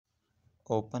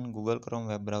Open Google Chrome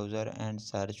web browser and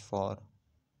search for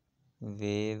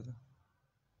Wave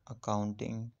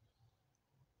Accounting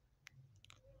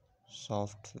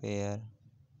Software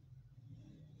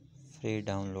free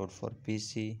download for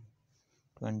PC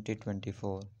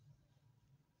 2024.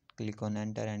 Click on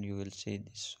enter and you will see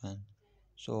this one.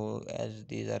 So as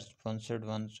these are sponsored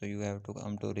ones, so you have to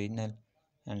come to original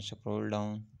and scroll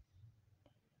down.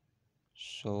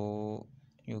 So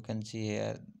you can see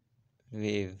here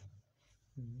Wave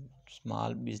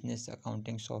small business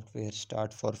accounting software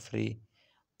start for free.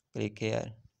 Click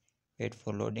here, wait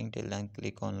for loading till then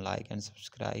click on like and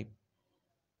subscribe.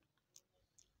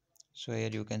 So here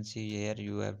you can see here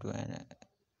you have to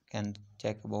can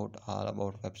check about all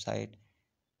about website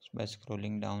by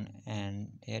scrolling down,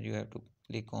 and here you have to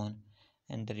click on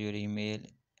enter your email.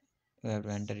 You have to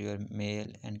enter your mail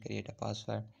and create a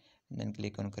password, and then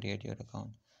click on create your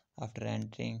account. After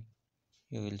entering,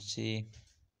 you will see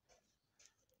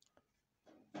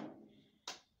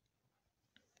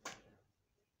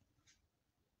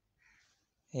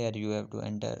here you have to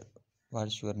enter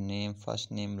what's your name,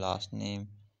 first name, last name,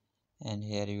 and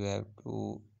here you have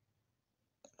to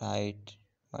write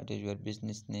what is your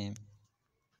business name.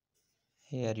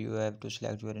 Here you have to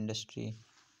select your industry.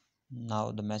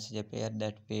 Now the message appears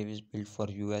that Wave is built for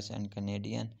US and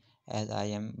Canadian. As I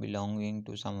am belonging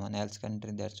to someone else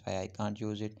country, that's why I can't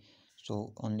use it.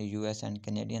 So only US and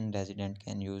Canadian resident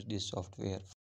can use this software.